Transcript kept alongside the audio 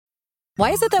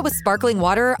Why is it that with sparkling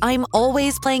water, I'm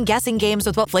always playing guessing games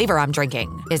with what flavor I'm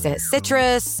drinking? Is it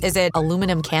citrus? Is it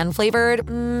aluminum can flavored?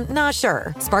 Not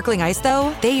sure. Sparkling ice,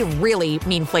 though, they really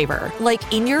mean flavor.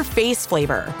 Like in-your-face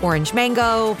flavor. Orange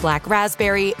mango, black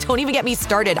raspberry. Don't even get me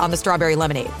started on the strawberry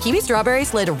lemonade. Kiwi strawberry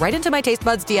slid right into my taste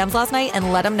buds DMs last night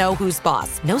and let them know who's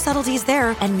boss. No subtleties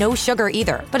there, and no sugar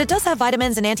either. But it does have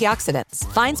vitamins and antioxidants.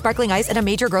 Find sparkling ice at a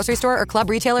major grocery store or club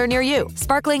retailer near you.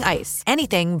 Sparkling ice.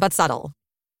 Anything but subtle.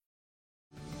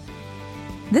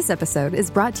 This episode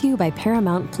is brought to you by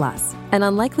Paramount Plus. An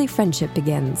unlikely friendship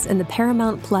begins in the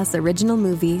Paramount Plus original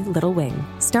movie Little Wing,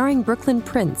 starring Brooklyn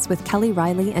Prince with Kelly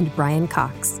Riley and Brian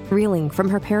Cox. Reeling from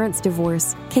her parents'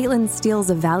 divorce, Caitlin steals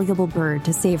a valuable bird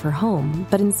to save her home,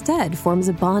 but instead forms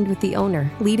a bond with the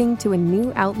owner, leading to a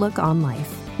new outlook on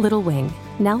life. Little Wing,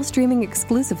 now streaming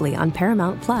exclusively on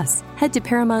Paramount Plus. Head to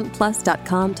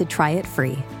ParamountPlus.com to try it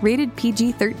free. Rated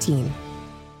PG-13.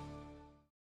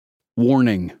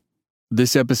 Warning.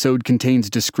 This episode contains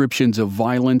descriptions of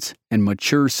violence and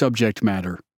mature subject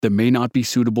matter that may not be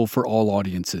suitable for all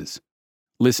audiences.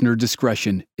 Listener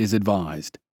discretion is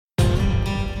advised.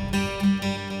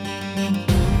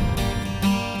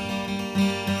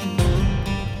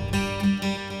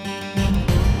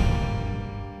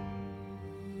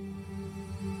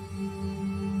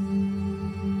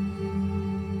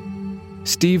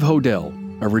 Steve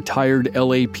Hodel, a retired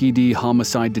LAPD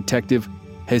homicide detective,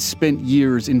 has spent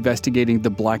years investigating the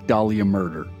Black Dahlia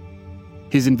murder.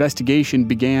 His investigation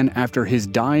began after his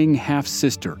dying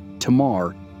half-sister,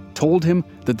 Tamar, told him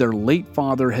that their late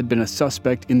father had been a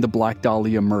suspect in the Black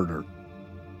Dahlia murder.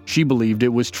 She believed it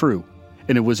was true,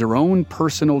 and it was her own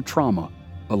personal trauma,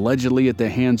 allegedly at the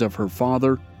hands of her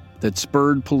father, that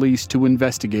spurred police to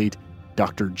investigate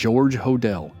Dr. George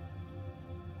Hodel.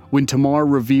 When Tamar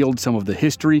revealed some of the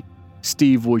history,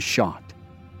 Steve was shocked,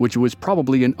 which was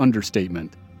probably an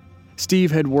understatement.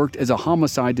 Steve had worked as a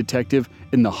homicide detective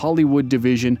in the Hollywood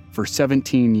division for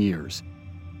 17 years.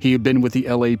 He had been with the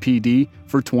LAPD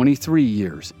for 23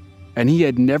 years, and he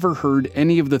had never heard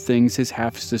any of the things his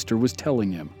half-sister was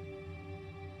telling him.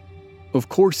 Of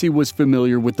course, he was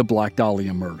familiar with the Black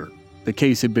Dahlia murder. The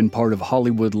case had been part of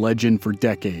Hollywood legend for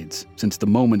decades, since the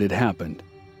moment it happened.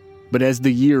 But as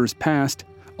the years passed,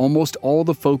 almost all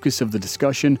the focus of the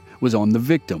discussion was on the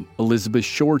victim, Elizabeth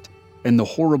Short, and the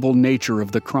horrible nature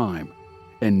of the crime,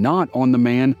 and not on the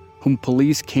man whom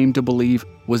police came to believe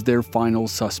was their final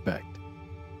suspect.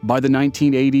 By the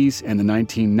 1980s and the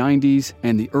 1990s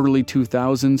and the early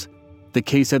 2000s, the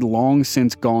case had long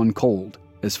since gone cold,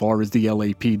 as far as the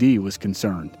LAPD was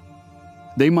concerned.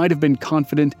 They might have been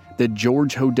confident that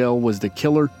George Hodel was the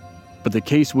killer, but the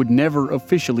case would never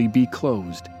officially be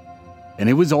closed. And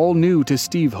it was all new to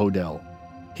Steve Hodel.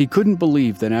 He couldn't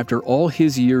believe that after all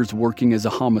his years working as a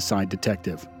homicide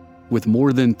detective, with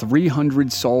more than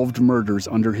 300 solved murders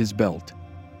under his belt,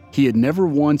 he had never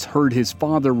once heard his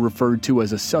father referred to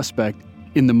as a suspect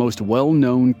in the most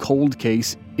well-known cold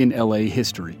case in LA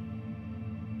history.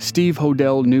 Steve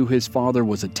Hodel knew his father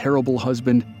was a terrible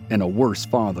husband and a worse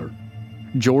father.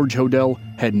 George Hodel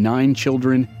had 9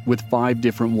 children with 5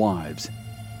 different wives.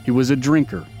 He was a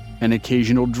drinker, an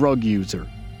occasional drug user,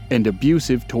 and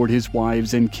abusive toward his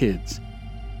wives and kids.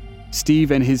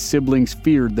 Steve and his siblings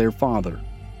feared their father,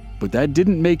 but that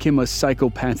didn't make him a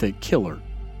psychopathic killer.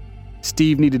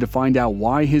 Steve needed to find out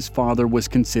why his father was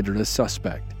considered a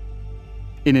suspect.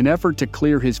 In an effort to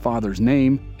clear his father's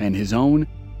name and his own,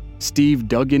 Steve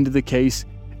dug into the case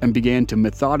and began to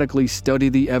methodically study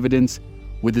the evidence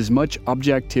with as much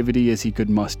objectivity as he could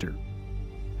muster.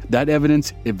 That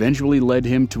evidence eventually led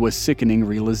him to a sickening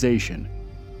realization.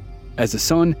 As a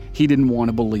son, he didn't want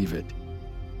to believe it.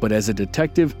 But as a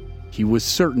detective, he was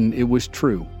certain it was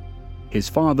true. His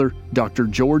father, Dr.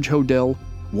 George Hodel,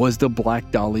 was the Black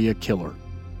Dahlia killer.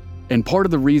 And part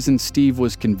of the reason Steve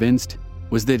was convinced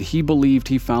was that he believed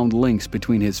he found links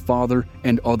between his father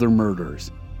and other murders.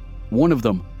 One of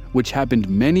them, which happened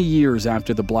many years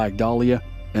after the Black Dahlia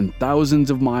and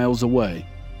thousands of miles away,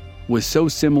 was so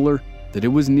similar that it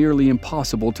was nearly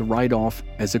impossible to write off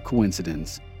as a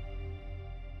coincidence.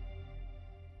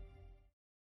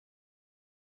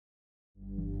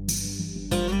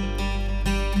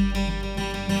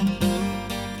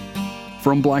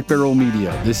 From Black Barrel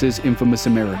Media, this is Infamous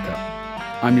America.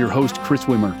 I'm your host, Chris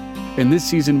Wimmer, and this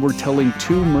season we're telling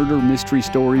 2 murder mystery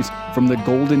stories from the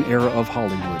golden era of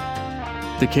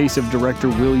Hollywood. The case of director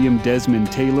William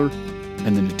Desmond Taylor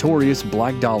and the notorious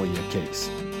Black Dahlia case.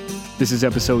 This is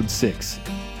episode 6,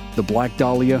 The Black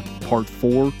Dahlia, part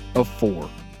 4 of 4,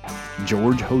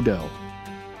 George Hodel.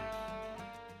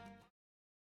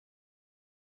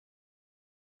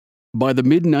 By the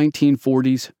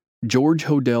mid-1940s, George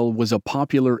Hodel was a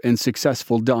popular and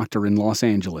successful doctor in Los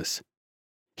Angeles.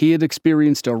 He had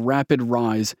experienced a rapid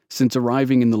rise since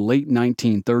arriving in the late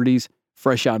 1930s,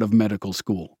 fresh out of medical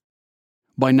school.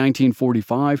 By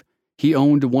 1945, he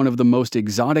owned one of the most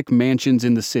exotic mansions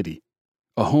in the city,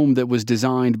 a home that was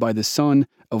designed by the son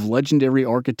of legendary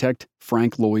architect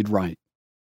Frank Lloyd Wright.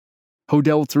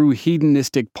 Hodel threw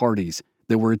hedonistic parties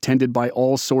that were attended by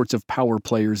all sorts of power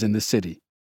players in the city.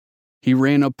 He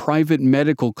ran a private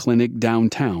medical clinic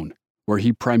downtown, where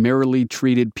he primarily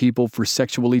treated people for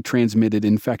sexually transmitted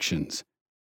infections.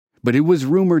 But it was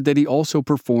rumored that he also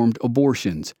performed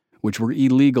abortions, which were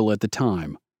illegal at the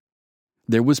time.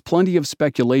 There was plenty of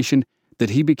speculation that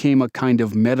he became a kind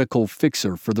of medical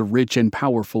fixer for the rich and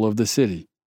powerful of the city.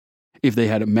 If they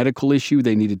had a medical issue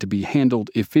they needed to be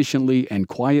handled efficiently and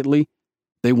quietly,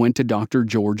 they went to Dr.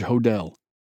 George Hodel.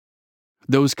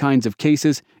 Those kinds of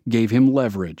cases gave him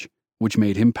leverage, which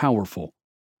made him powerful.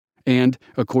 And,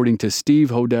 according to Steve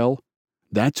Hodel,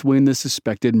 that's when the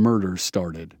suspected murders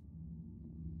started.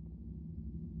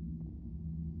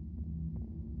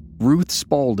 Ruth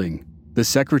Spaulding, the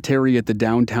secretary at the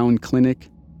downtown clinic,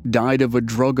 died of a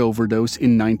drug overdose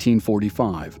in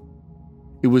 1945.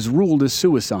 It was ruled a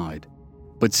suicide,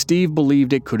 but Steve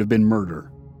believed it could have been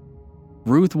murder.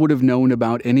 Ruth would have known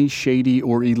about any shady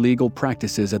or illegal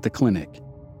practices at the clinic,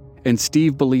 and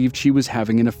Steve believed she was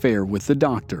having an affair with the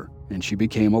doctor, and she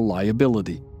became a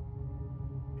liability.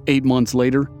 8 months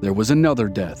later, there was another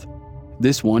death,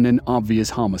 this one an obvious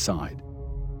homicide.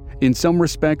 In some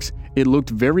respects, it looked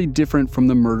very different from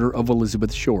the murder of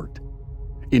Elizabeth Short.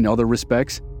 In other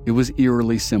respects, it was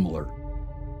eerily similar.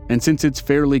 And since it's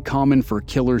fairly common for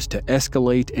killers to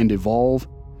escalate and evolve,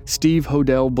 Steve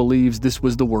Hodel believes this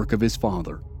was the work of his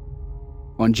father.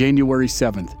 On January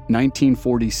 7,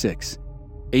 1946,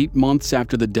 8 months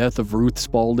after the death of Ruth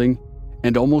Spaulding,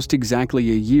 and almost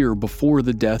exactly a year before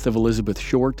the death of Elizabeth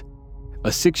Short, a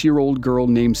 6-year-old girl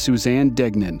named Suzanne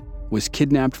Degnan was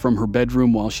kidnapped from her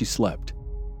bedroom while she slept.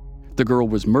 The girl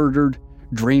was murdered,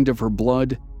 drained of her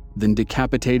blood, then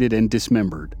decapitated and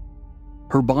dismembered.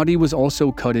 Her body was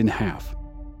also cut in half,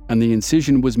 and the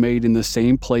incision was made in the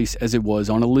same place as it was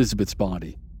on Elizabeth's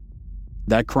body.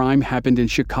 That crime happened in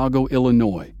Chicago,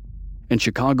 Illinois, and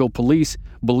Chicago police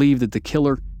believe that the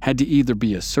killer had to either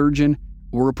be a surgeon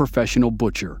or a professional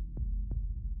butcher.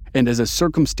 And as a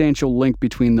circumstantial link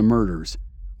between the murders,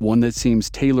 one that seems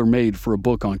tailor-made for a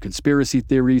book on conspiracy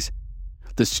theories,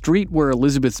 the street where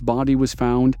Elizabeth's body was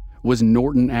found was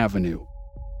Norton Avenue.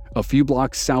 A few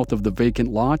blocks south of the vacant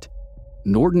lot,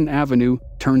 Norton Avenue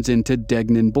turns into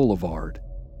Degnan Boulevard.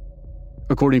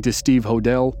 According to Steve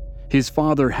Hodel, his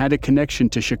father had a connection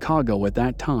to Chicago at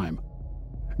that time.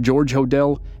 George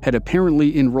Hodel had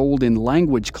apparently enrolled in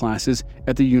language classes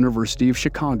at the University of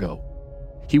Chicago.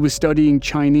 He was studying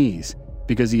Chinese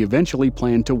because he eventually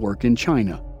planned to work in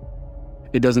China.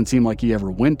 It doesn't seem like he ever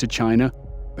went to China,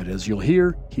 but as you'll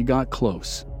hear, he got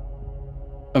close.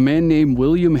 A man named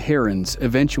William Herons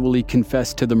eventually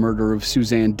confessed to the murder of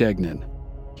Suzanne Degnan.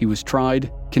 He was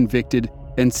tried, convicted,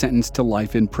 and sentenced to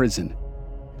life in prison.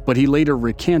 But he later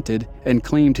recanted and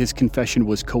claimed his confession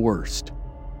was coerced.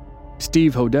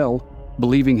 Steve Hodel,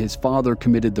 believing his father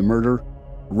committed the murder,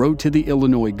 wrote to the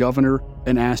Illinois governor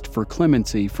and asked for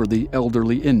clemency for the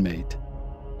elderly inmate.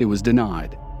 It was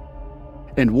denied.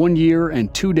 And 1 year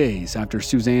and 2 days after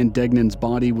Suzanne Degnan's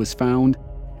body was found,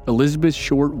 Elizabeth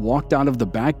Short walked out of the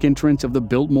back entrance of the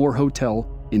Biltmore Hotel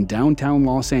in downtown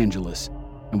Los Angeles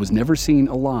and was never seen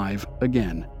alive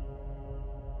again.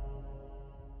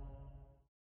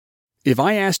 If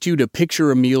I asked you to picture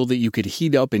a meal that you could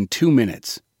heat up in 2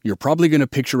 minutes, you're probably going to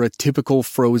picture a typical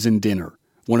frozen dinner,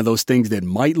 one of those things that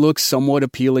might look somewhat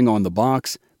appealing on the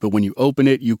box, but when you open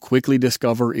it, you quickly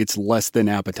discover it's less than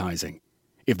appetizing.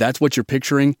 If that's what you're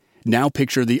picturing, now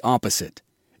picture the opposite.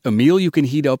 A meal you can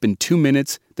heat up in 2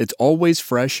 minutes that's always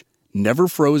fresh, never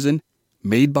frozen,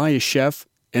 made by a chef,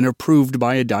 and approved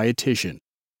by a dietitian.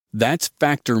 That's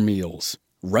Factor Meals.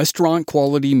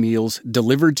 Restaurant-quality meals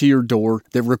delivered to your door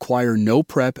that require no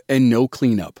prep and no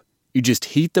cleanup. You just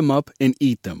heat them up and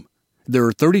eat them. There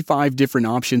are 35 different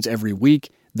options every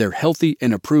week. They're healthy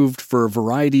and approved for a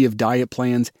variety of diet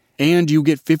plans, and you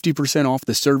get 50% off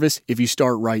the service if you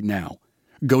start right now.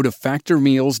 Go to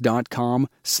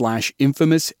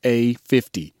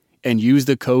factormeals.com/infamousa50 and use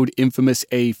the code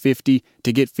infamousa50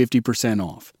 to get 50%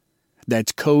 off.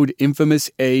 That's code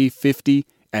infamousa50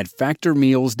 at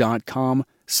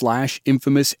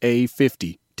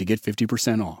factormeals.com/infamousa50 to get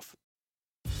 50% off.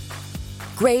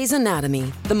 Grey's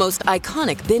Anatomy, the most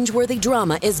iconic binge-worthy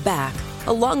drama, is back,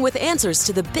 along with answers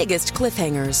to the biggest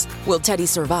cliffhangers. Will Teddy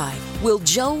survive? Will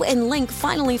Joe and Link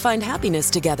finally find happiness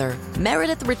together?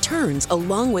 Meredith returns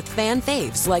along with fan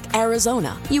faves like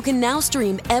Arizona. You can now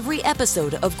stream every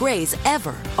episode of Grey's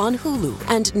ever on Hulu,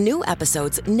 and new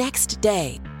episodes next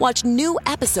day. Watch new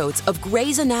episodes of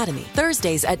Grey's Anatomy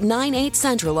Thursdays at 9/8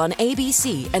 Central on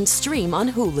ABC and stream on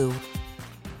Hulu.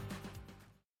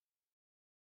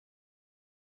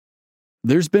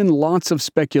 There's been lots of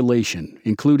speculation,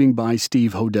 including by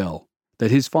Steve Hodel, that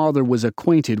his father was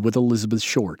acquainted with Elizabeth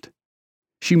Short.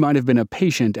 She might have been a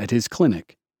patient at his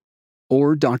clinic.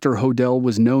 Or Dr. Hodel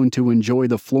was known to enjoy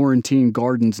the Florentine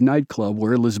Gardens nightclub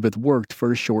where Elizabeth worked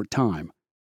for a short time.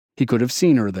 He could have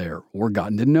seen her there or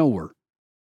gotten to know her.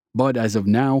 But as of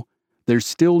now, there's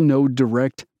still no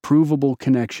direct, provable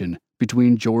connection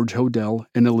between George Hodel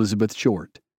and Elizabeth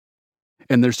Short.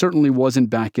 And there certainly wasn't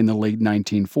back in the late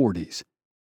 1940s.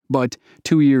 But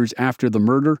 2 years after the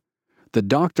murder, the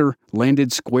doctor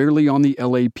landed squarely on the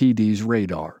LAPD's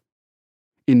radar.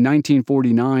 In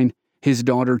 1949, his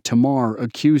daughter Tamar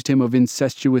accused him of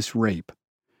incestuous rape.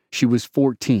 She was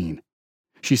 14.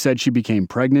 She said she became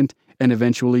pregnant and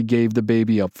eventually gave the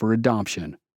baby up for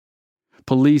adoption.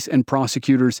 Police and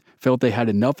prosecutors felt they had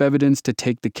enough evidence to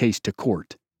take the case to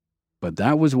court. But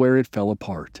that was where it fell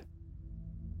apart.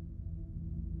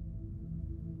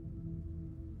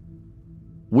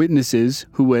 Witnesses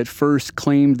who at first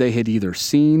claimed they had either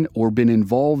seen or been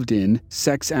involved in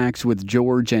sex acts with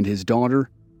George and his daughter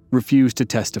refused to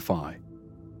testify.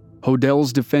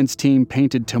 Hodel's defense team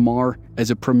painted Tamar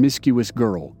as a promiscuous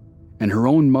girl, and her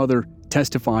own mother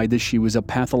testified that she was a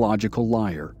pathological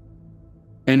liar.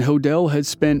 And Hodel had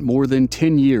spent more than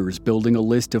 10 years building a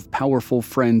list of powerful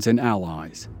friends and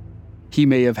allies. He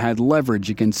may have had leverage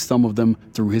against some of them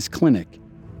through his clinic.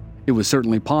 It was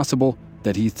certainly possible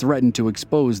that he threatened to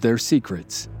expose their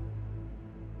secrets.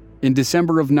 In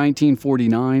December of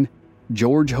 1949,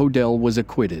 George Hodel was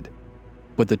acquitted,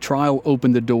 but the trial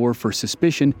opened the door for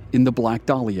suspicion in the Black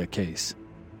Dahlia case.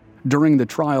 During the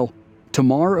trial,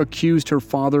 Tamar accused her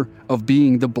father of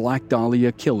being the Black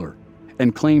Dahlia killer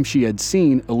and claimed she had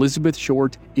seen Elizabeth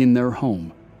Short in their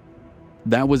home.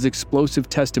 That was explosive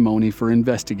testimony for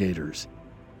investigators.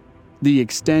 The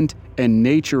extent and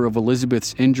nature of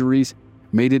Elizabeth's injuries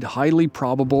made it highly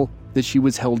probable that she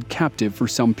was held captive for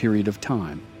some period of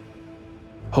time.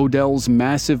 Hodel's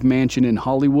massive mansion in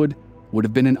Hollywood would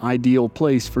have been an ideal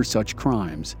place for such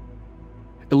crimes.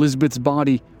 Elizabeth's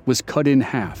body was cut in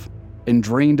half and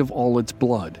drained of all its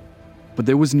blood, but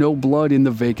there was no blood in the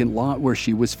vacant lot where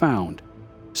she was found,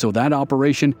 so that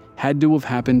operation had to have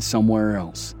happened somewhere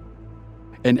else.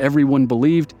 And everyone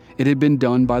believed it had been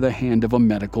done by the hand of a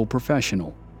medical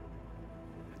professional.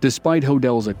 Despite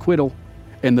Hodel's acquittal,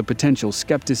 and the potential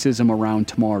skepticism around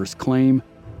Tamar's claim,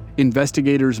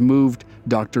 investigators moved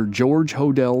Dr. George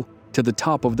Hodel to the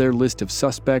top of their list of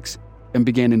suspects and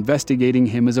began investigating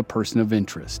him as a person of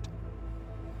interest.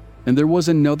 And there was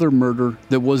another murder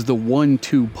that was the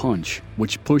 1-2 punch,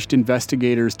 which pushed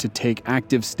investigators to take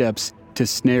active steps to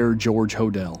snare George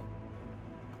Hodel.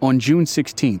 On June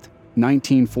 16,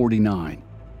 1949,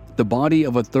 the body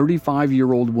of a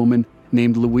 35-year-old woman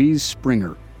named Louise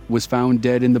Springer was found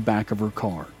dead in the back of her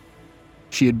car.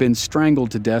 She had been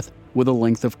strangled to death with a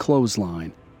length of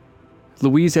clothesline.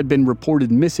 Louise had been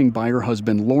reported missing by her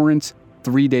husband Lawrence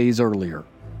 3 days earlier.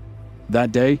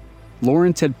 That day,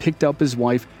 Lawrence had picked up his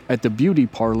wife at the beauty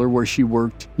parlor where she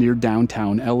worked near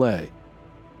downtown LA.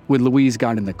 When Louise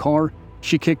got in the car,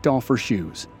 she kicked off her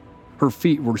shoes. Her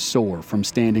feet were sore from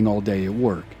standing all day at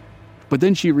work. But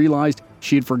then she realized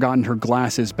she had forgotten her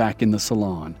glasses back in the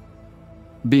salon.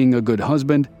 Being a good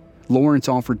husband, Lawrence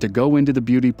offered to go into the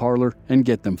beauty parlor and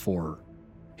get them for her.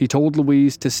 He told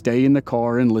Louise to stay in the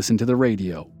car and listen to the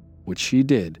radio, which she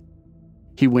did.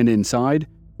 He went inside,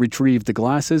 retrieved the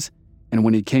glasses, and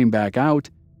when he came back out,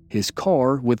 his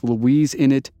car with Louise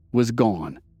in it was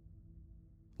gone.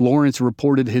 Lawrence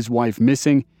reported his wife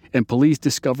missing, and police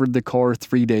discovered the car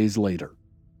 3 days later.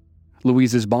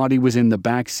 Louise's body was in the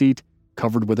back seat,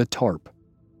 covered with a tarp.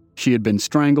 She had been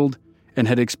strangled and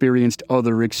had experienced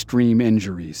other extreme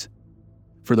injuries.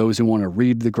 For those who want to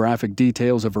read the graphic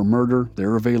details of her murder,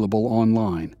 they're available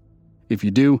online. If you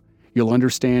do, you'll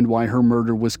understand why her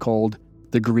murder was called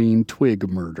the Green Twig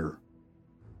Murder.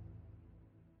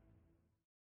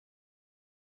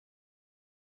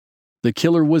 The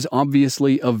killer was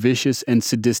obviously a vicious and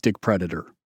sadistic predator.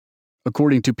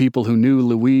 According to people who knew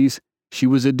Louise, she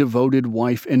was a devoted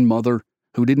wife and mother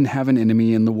who didn't have an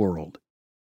enemy in the world.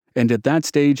 And at that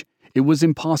stage, it was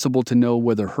impossible to know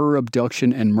whether her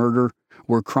abduction and murder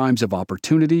were crimes of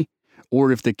opportunity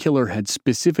or if the killer had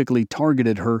specifically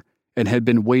targeted her and had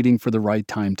been waiting for the right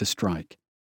time to strike.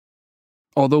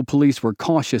 Although police were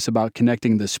cautious about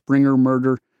connecting the Springer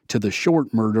murder to the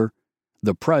Short murder,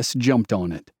 the press jumped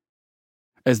on it.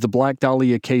 As the Black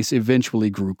Dahlia case eventually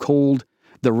grew cold,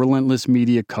 the relentless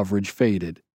media coverage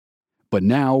faded. But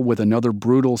now, with another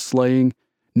brutal slaying,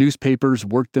 newspapers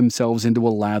worked themselves into a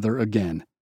lather again.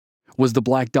 Was the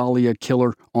Black Dahlia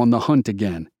killer on the hunt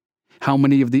again? How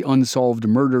many of the unsolved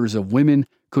murders of women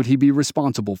could he be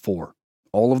responsible for?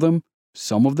 All of them?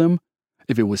 Some of them?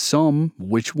 If it was some,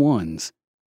 which ones?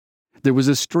 There was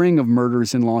a string of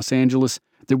murders in Los Angeles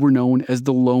that were known as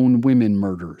the Lone Women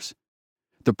Murders.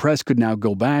 The press could now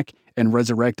go back and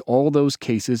resurrect all those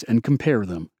cases and compare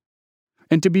them.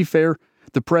 And to be fair,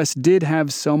 the press did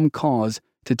have some cause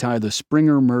to tie the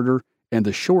Springer murder and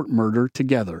the Short murder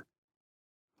together.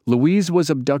 Louise was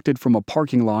abducted from a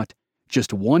parking lot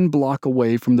just 1 block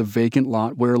away from the vacant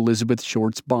lot where Elizabeth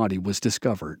Short's body was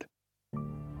discovered.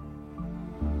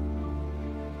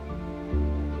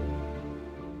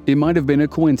 It might have been a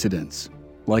coincidence,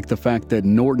 like the fact that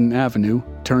Norton Avenue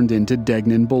turned into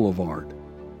Degnan Boulevard.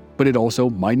 But it also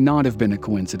might not have been a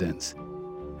coincidence.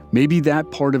 Maybe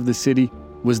that part of the city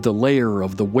was the lair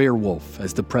of the werewolf,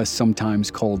 as the press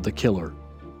sometimes called the killer.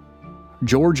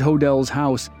 George Hodell's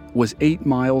house was 8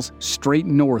 miles straight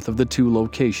north of the 2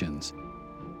 locations.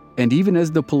 And even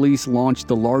as the police launched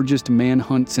the largest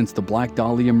manhunt since the Black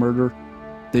Dahlia murder,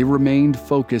 they remained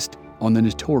focused on the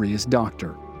notorious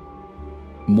doctor.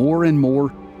 More and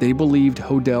more, they believed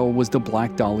Hodell was the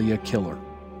Black Dahlia killer.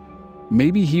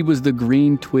 Maybe he was the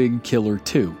Green Twig killer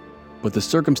too, but the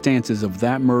circumstances of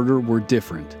that murder were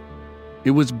different.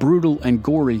 It was brutal and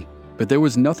gory, but there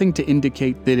was nothing to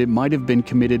indicate that it might have been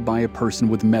committed by a person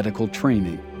with medical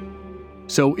training.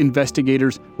 So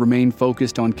investigators remained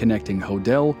focused on connecting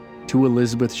Hodell to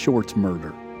Elizabeth Short's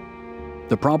murder.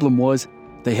 The problem was,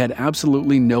 they had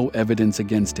absolutely no evidence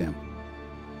against him.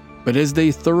 But as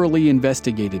they thoroughly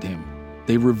investigated him,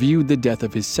 they reviewed the death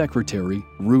of his secretary,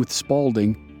 Ruth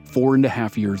Spaulding,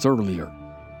 4.5 years earlier.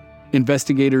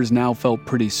 Investigators now felt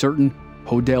pretty certain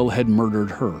Hodell had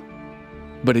murdered her.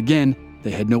 But again,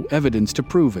 they had no evidence to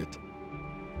prove it.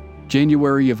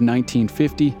 January of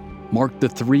 1950 marked the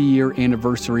 3-year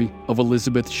anniversary of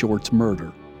Elizabeth Short's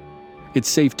murder. It's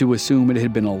safe to assume it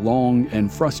had been a long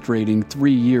and frustrating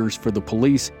 3 years for the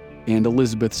police and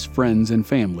Elizabeth's friends and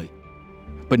family.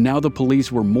 But now the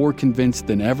police were more convinced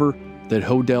than ever that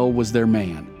Hodell was their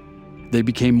man. They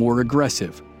became more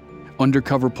aggressive.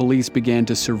 Undercover police began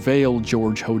to surveil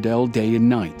George Hodell day and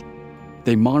night.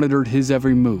 They monitored his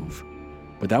every move.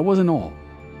 But that wasn't all.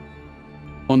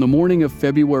 On the morning of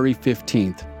February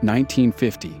 15,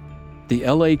 1950, the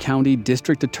LA County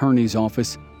District Attorney's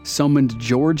Office summoned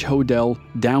George Hodell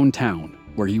downtown,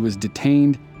 where he was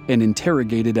detained and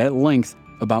interrogated at length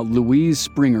about Louise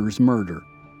Springer's murder.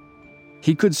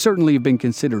 He could certainly have been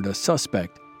considered a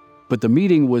suspect, but the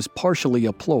meeting was partially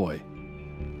a ploy.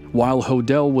 While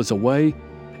Hodell was away,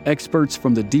 experts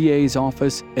from the DA's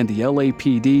office and the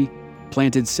LAPD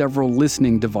planted several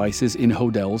listening devices in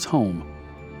Hodell's home.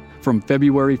 From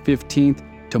February 15th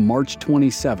to March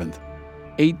 27th,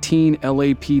 18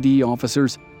 LAPD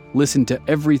officers listened to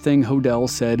everything Hodell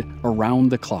said around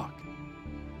the clock.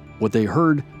 What they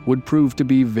heard would prove to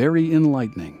be very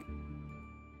enlightening.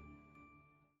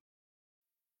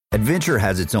 Adventure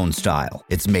has its own style.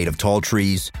 It's made of tall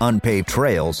trees, unpaved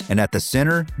trails, and at the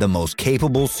center, the most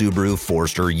capable Subaru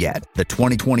Forester yet, the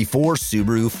 2024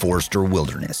 Subaru Forester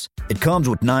Wilderness. It comes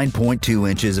with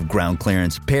 9.2 inches of ground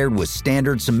clearance paired with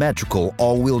standard symmetrical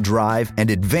all-wheel drive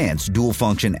and advanced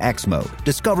dual-function X mode.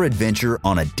 Discover adventure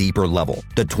on a deeper level.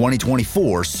 The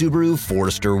 2024 Subaru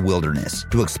Forester Wilderness.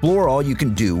 To explore all you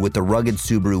can do with the rugged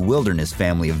Subaru Wilderness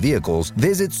family of vehicles,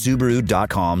 visit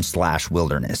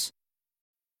Subaru.com/wilderness.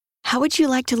 How would you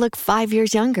like to look 5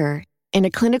 years younger? In a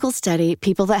clinical study,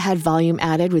 people that had volume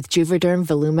added with Juvederm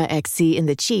Voluma XC in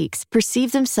the cheeks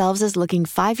perceived themselves as looking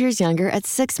 5 years younger at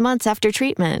 6 months after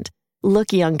treatment.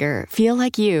 Look younger, feel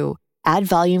like you. Add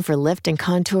volume for lift and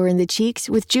contour in the cheeks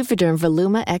with Juvederm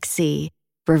Voluma XC.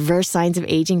 Reverse signs of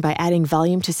aging by adding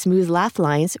volume to smooth laugh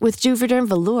lines with Juvederm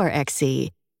Volure XC.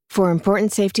 For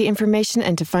important safety information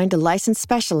and to find a licensed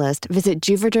specialist, visit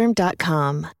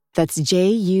Juvederm.com. That's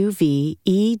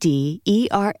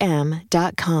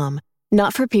JUVEDERM.com.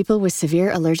 Not for people with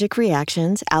severe allergic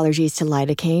reactions, allergies to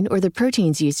lidocaine, or the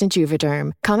proteins used in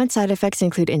Juvederm. Common side effects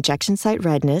include injection site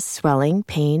redness, swelling,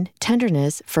 pain,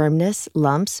 tenderness, firmness,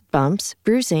 lumps, bumps,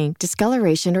 bruising,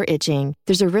 discoloration, or itching.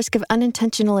 There's a risk of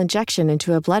unintentional injection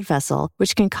into a blood vessel,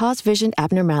 which can cause vision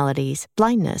abnormalities,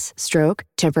 blindness, stroke,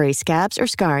 temporary scabs, or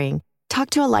scarring. Talk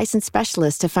to a licensed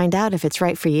specialist to find out if it's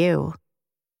right for you.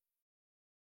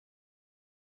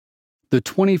 The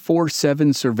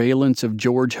 24/7 surveillance of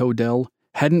George Hodel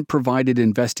hadn't provided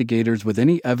investigators with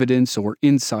any evidence or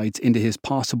insights into his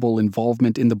possible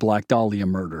involvement in the Black Dahlia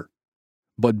murder.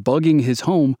 But bugging his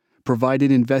home provided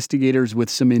investigators with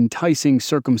some enticing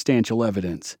circumstantial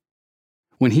evidence.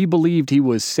 When he believed he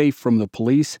was safe from the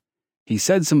police, he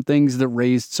said some things that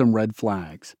raised some red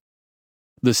flags.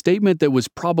 The statement that was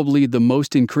probably the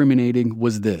most incriminating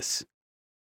was this: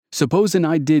 "Supposing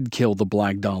I did kill the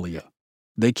Black Dahlia.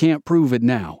 They can't prove it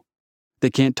now. They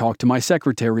can't talk to my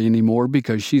secretary anymore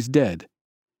because she's dead.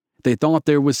 They thought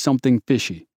there was something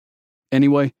fishy.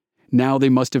 Anyway, now they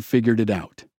must have figured it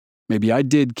out. Maybe I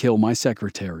did kill my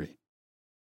secretary."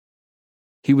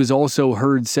 He was also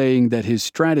heard saying that his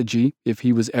strategy, if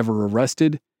he was ever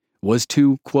arrested, was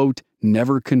to, quote,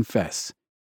 "never confess."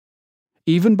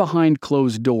 Even behind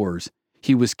closed doors,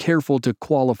 he was careful to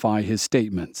qualify his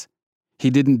statements. He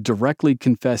didn't directly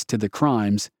confess to the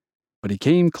crimes, but he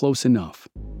came close enough.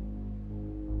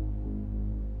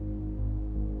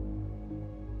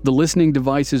 The listening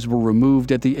devices were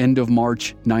removed at the end of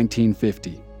March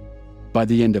 1950. By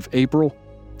the end of April,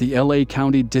 the LA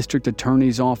County District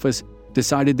Attorney's Office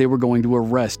decided they were going to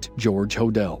arrest George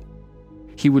Hodel.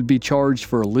 He would be charged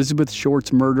for Elizabeth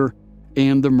Short's murder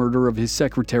and the murder of his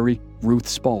secretary, Ruth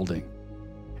Spaulding.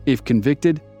 If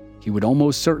convicted, he would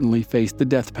almost certainly face the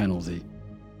death penalty.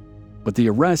 But the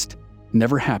arrest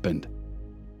never happened.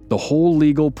 The whole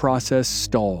legal process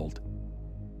stalled.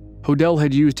 Hodel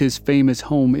had used his famous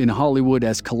home in Hollywood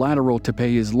as collateral to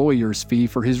pay his lawyer's fee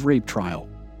for his rape trial.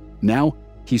 Now,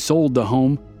 he sold the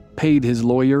home, paid his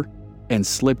lawyer, and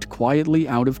slipped quietly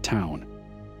out of town.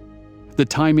 The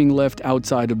timing left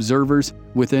outside observers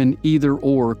with an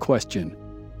either-or question.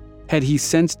 Had he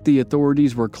sensed the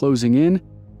authorities were closing in,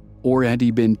 or had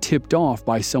he been tipped off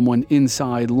by someone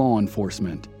inside law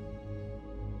enforcement?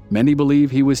 Many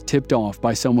believe he was tipped off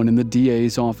by someone in the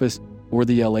DA's office or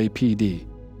the LAPD.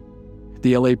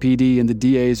 The LAPD and the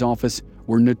DA's office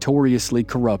were notoriously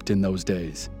corrupt in those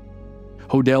days.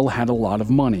 Hodel had a lot of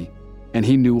money, and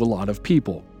he knew a lot of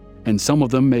people, and some of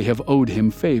them may have owed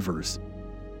him favors.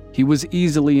 He was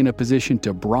easily in a position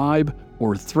to bribe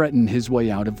or threaten his way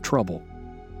out of trouble.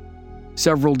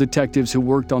 Several detectives who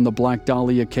worked on the Black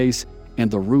Dahlia case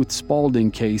and the Ruth Spaulding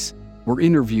case were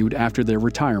interviewed after their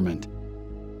retirement.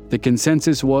 The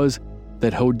consensus was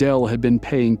that Hodel had been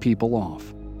paying people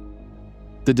off.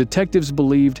 The detectives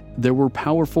believed there were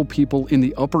powerful people in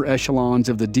the upper echelons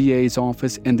of the DA's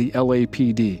office and the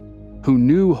LAPD who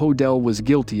knew Hodel was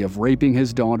guilty of raping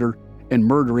his daughter and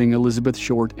murdering Elizabeth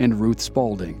Short and Ruth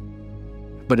Spaulding.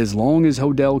 But as long as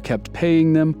Hodel kept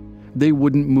paying them, they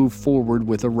wouldn't move forward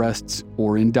with arrests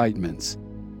or indictments.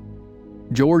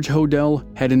 George Hodel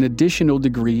had an additional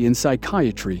degree in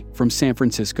psychiatry from San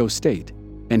Francisco State,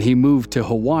 and he moved to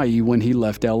Hawaii when he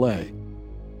left LA.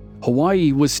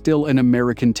 Hawaii was still an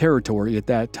American territory at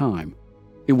that time.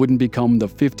 It wouldn't become the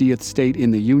 50th state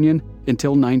in the Union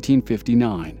until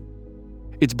 1959.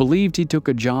 It's believed he took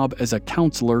a job as a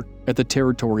counselor at the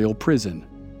territorial prison.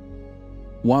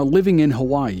 While living in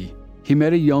Hawaii, he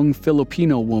met a young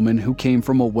Filipino woman who came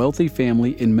from a wealthy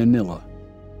family in Manila.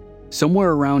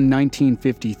 Somewhere around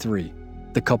 1953,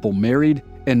 the couple married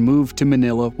and moved to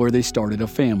Manila where they started a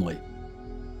family.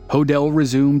 Hodel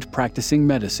resumed practicing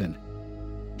medicine.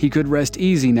 He could rest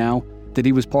easy now that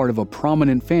he was part of a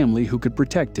prominent family who could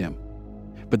protect him.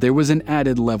 But there was an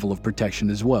added level of protection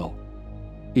as well.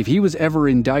 If he was ever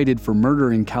indicted for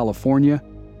murder in California,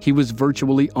 he was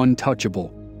virtually untouchable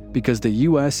because the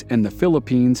U.S. and the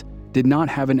Philippines did not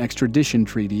have an extradition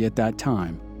treaty at that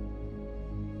time.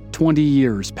 20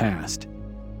 years passed,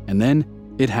 and then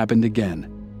it happened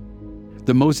again.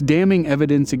 The most damning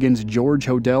evidence against George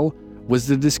Hodel was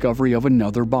the discovery of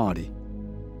another body.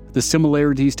 The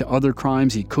similarities to other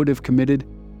crimes he could have committed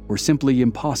were simply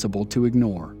impossible to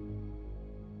ignore.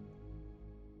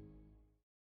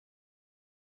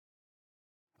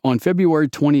 On February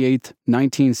 28,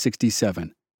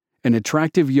 1967, an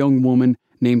attractive young woman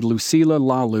named Lucila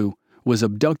Lalu was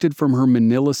abducted from her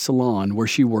Manila salon where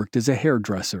she worked as a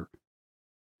hairdresser.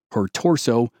 Her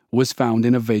torso was found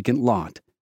in a vacant lot.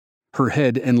 Her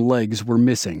head and legs were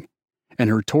missing, and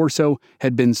her torso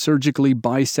had been surgically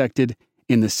bisected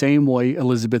in the same way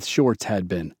Elizabeth Short's had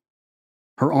been.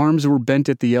 Her arms were bent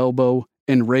at the elbow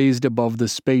and raised above the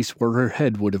space where her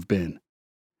head would have been.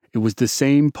 It was the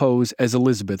same pose as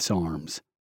Elizabeth's arms.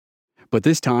 But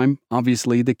this time,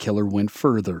 obviously, the killer went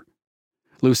further.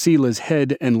 Lucila's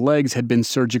head and legs had been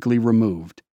surgically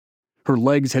removed. Her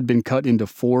legs had been cut into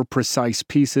 4 precise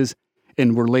pieces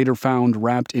and were later found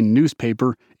wrapped in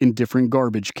newspaper in different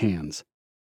garbage cans.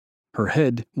 Her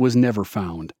head was never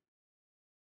found.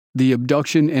 The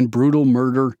abduction and brutal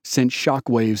murder sent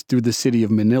shockwaves through the city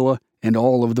of Manila and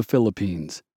all of the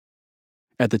Philippines.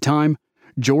 At the time,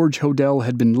 George Hodel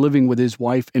had been living with his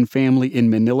wife and family in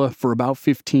Manila for about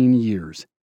 15 years.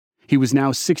 He was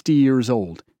now 60 years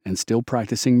old and still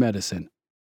practicing medicine.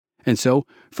 And so,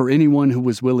 for anyone who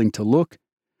was willing to look,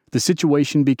 the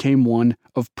situation became one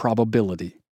of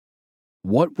probability.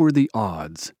 What were the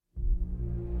odds?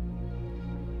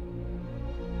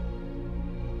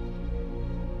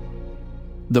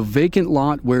 The vacant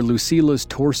lot where Lucila's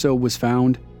torso was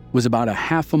found was about a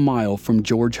half a mile from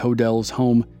George Hodel's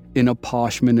home in a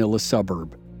posh Manila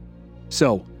suburb.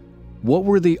 So, what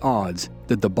were the odds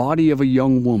that the body of a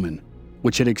young woman,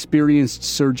 which had experienced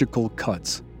surgical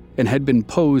cuts and had been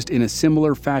posed in a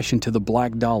similar fashion to the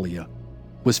Black Dahlia,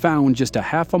 was found just a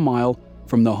half a mile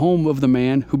from the home of the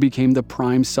man who became the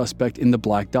prime suspect in the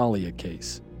Black Dahlia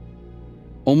case?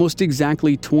 Almost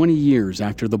exactly 20 years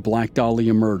after the Black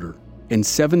Dahlia murder, and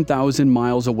 7,000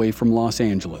 miles away from Los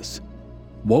Angeles,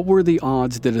 what were the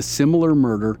odds that a similar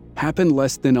murder happened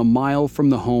less than a mile from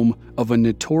the home of a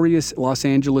notorious Los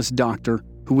Angeles doctor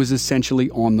who was essentially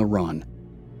on the run?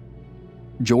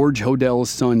 George Hodel's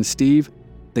son Steve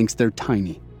thinks they're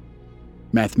tiny.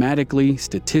 Mathematically,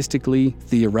 statistically,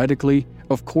 theoretically,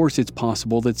 of course it's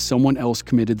possible that someone else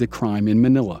committed the crime in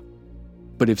Manila.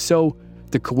 But if so,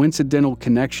 the coincidental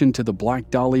connection to the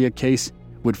Black Dahlia case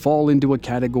would fall into a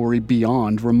category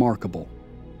beyond remarkable.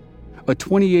 A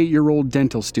 28-year-old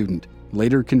dental student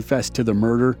later confessed to the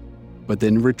murder, but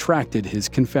then retracted his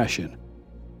confession.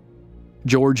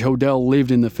 George Hodel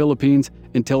lived in the Philippines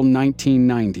until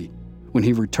 1990, when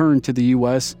he returned to the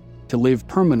U.S. to live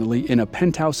permanently in a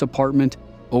penthouse apartment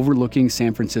overlooking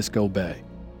San Francisco Bay.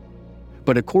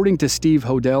 But according to Steve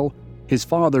Hodel, his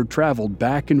father traveled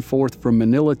back and forth from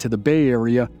Manila to the Bay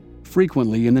Area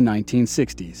frequently in the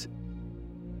 1960s.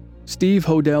 Steve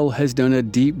Hodel has done a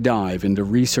deep dive into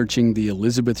researching the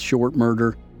Elizabeth Short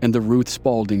murder and the Ruth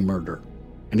Spalding murder,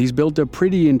 and he's built a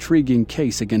pretty intriguing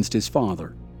case against his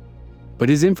father. But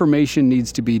his information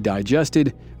needs to be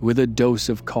digested with a dose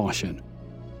of caution.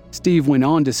 Steve went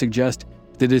on to suggest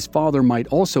that his father might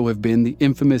also have been the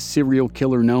infamous serial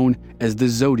killer known as the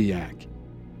Zodiac.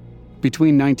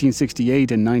 Between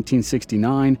 1968 and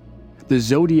 1969, the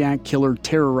Zodiac killer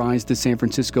terrorized the San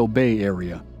Francisco Bay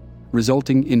Area,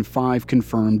 resulting in 5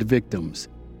 confirmed victims.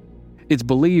 It's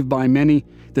believed by many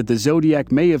that the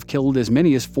Zodiac may have killed as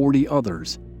many as 40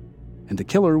 others, and the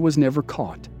killer was never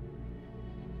caught.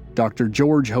 Dr.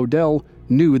 George Hodel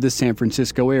knew the San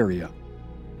Francisco area,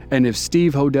 and if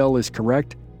Steve Hodel is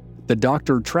correct, the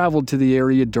doctor traveled to the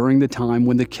area during the time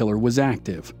when the killer was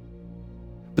active.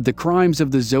 But the crimes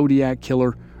of the Zodiac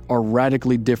killer are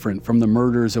radically different from the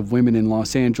murders of women in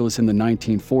Los Angeles in the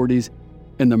 1940s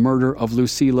and the murder of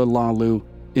Lucila Lalu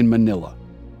in Manila.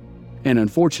 And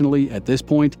unfortunately, at this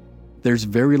point, there's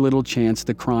very little chance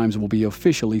the crimes will be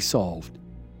officially solved.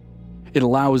 It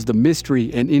allows the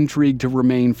mystery and intrigue to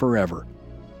remain forever,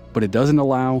 but it doesn't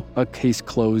allow a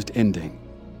case-closed ending.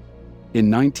 In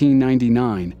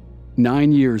 1999,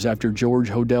 9 years after George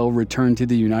Hodel returned to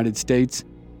the United States,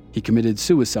 he committed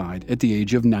suicide at the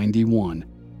age of 91.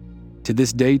 To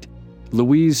this date,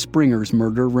 Louise Springer's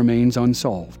murder remains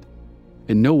unsolved,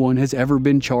 and no one has ever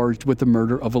been charged with the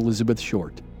murder of Elizabeth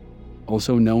Short,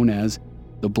 also known as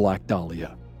the Black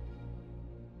Dahlia.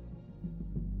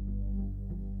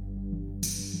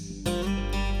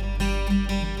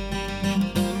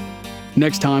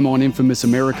 Next time on Infamous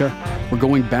America, we're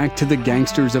going back to the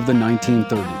gangsters of the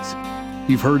 1930s.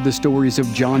 You've heard the stories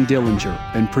of John Dillinger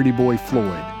and Pretty Boy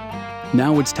Floyd.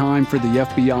 Now it's time for the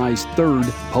FBI's third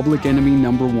public enemy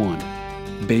number 1,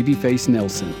 Babyface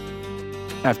Nelson.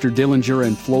 After Dillinger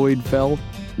and Floyd fell,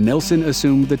 Nelson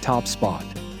assumed the top spot,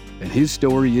 and his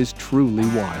story is truly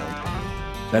wild.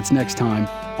 That's next time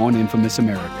on Infamous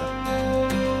America.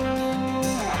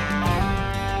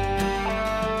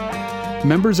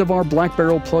 Members of our Black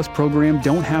Barrel Plus program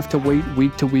don't have to wait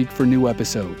week to week for new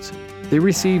episodes. They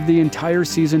receive the entire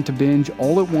season to binge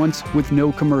all at once with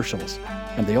no commercials,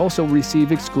 and they also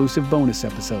receive exclusive bonus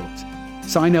episodes.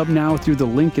 Sign up now through the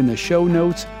link in the show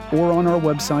notes or on our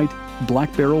website,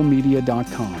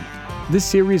 blackbarrelmedia.com. This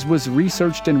series was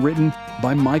researched and written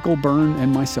by Michael Byrne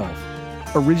and myself.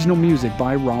 Original music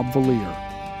by Rob Valier.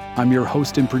 I'm your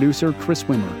host and producer, Chris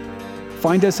Wimmer.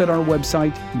 Find us at our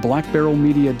website,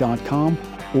 blackbarrelmedia.com,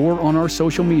 or on our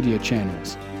social media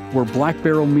channels. We're Black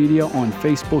Barrel Media on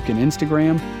Facebook and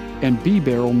Instagram, and B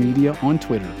Barrel Media on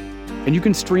Twitter. And you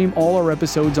can stream all our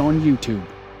episodes on YouTube.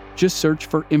 Just search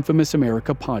for Infamous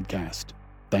America Podcast.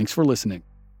 Thanks for listening.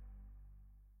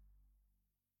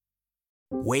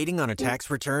 Waiting on a tax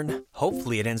return?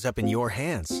 Hopefully it ends up in your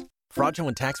hands.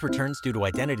 Fraudulent tax returns due to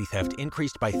identity theft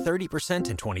increased by 30%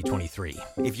 in 2023.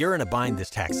 If you're in a bind this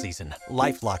tax season,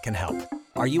 LifeLock can help.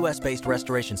 Our U.S.-based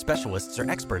restoration specialists are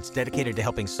experts dedicated to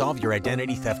helping solve your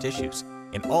identity theft issues.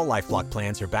 And all LifeLock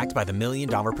plans are backed by the $1 Million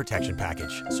Protection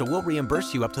Package. So we'll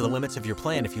reimburse you up to the limits of your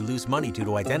plan if you lose money due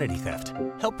to identity theft.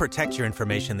 Help protect your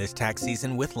information this tax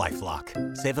season with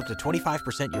LifeLock. Save up to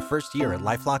 25% your first year at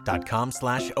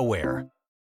LifeLock.com/aware.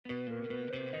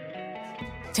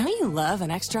 Don't you love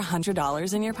an extra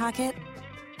 $100 in your pocket?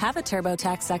 Have a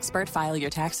TurboTax expert file your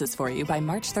taxes for you by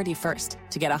March 31st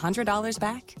to get $100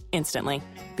 back instantly.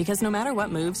 Because no matter what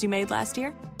moves you made last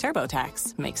year,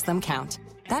 TurboTax makes them count.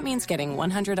 That means getting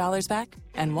 $100 back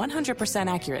and 100%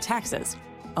 accurate taxes,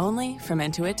 only from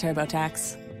Intuit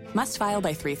TurboTax. Must file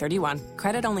by 3/31.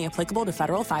 Credit only applicable to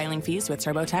federal filing fees with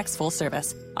TurboTax full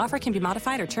service. Offer can be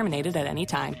modified or terminated at any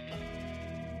time.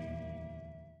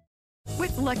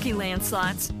 With Lucky Land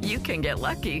Slots, you can get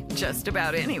lucky just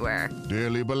about anywhere.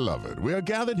 Dearly beloved, we are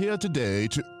gathered here today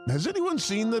to... Has anyone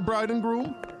seen the bride and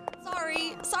groom?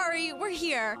 Sorry, we're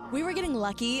here. We were getting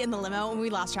lucky in the limo and we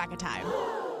lost track of time.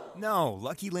 No,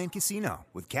 Lucky Land Casino,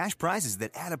 with cash prizes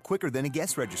that add up quicker than a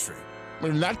guest registry.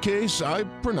 In that case, I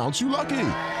pronounce you lucky.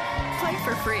 Play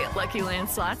for free at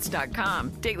LuckyLandSlots.com.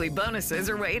 Daily bonuses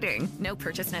are waiting. No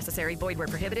purchase necessary. Void where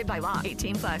prohibited by law.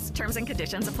 18+. Terms and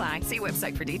conditions apply. See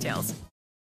website for details.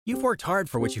 You've worked hard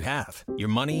for what you have. Your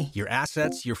money, your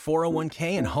assets, your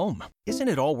 401k, and home. Isn't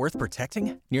it all worth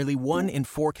protecting? Nearly 1 in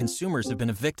 4 consumers have been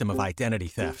a victim of identity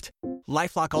theft.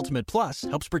 LifeLock Ultimate Plus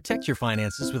helps protect your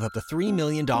finances with up to $3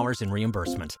 million in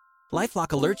reimbursement. LifeLock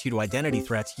alerts you to identity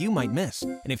threats you might miss.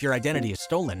 And if your identity is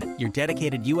stolen, your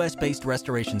dedicated U.S.-based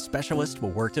restoration specialist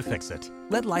will work to fix it.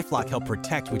 Let LifeLock help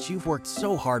protect what you've worked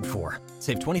so hard for.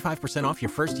 Save 25% off your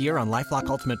first year on LifeLock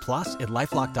Ultimate Plus at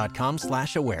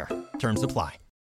LifeLock.com/aware. Terms apply.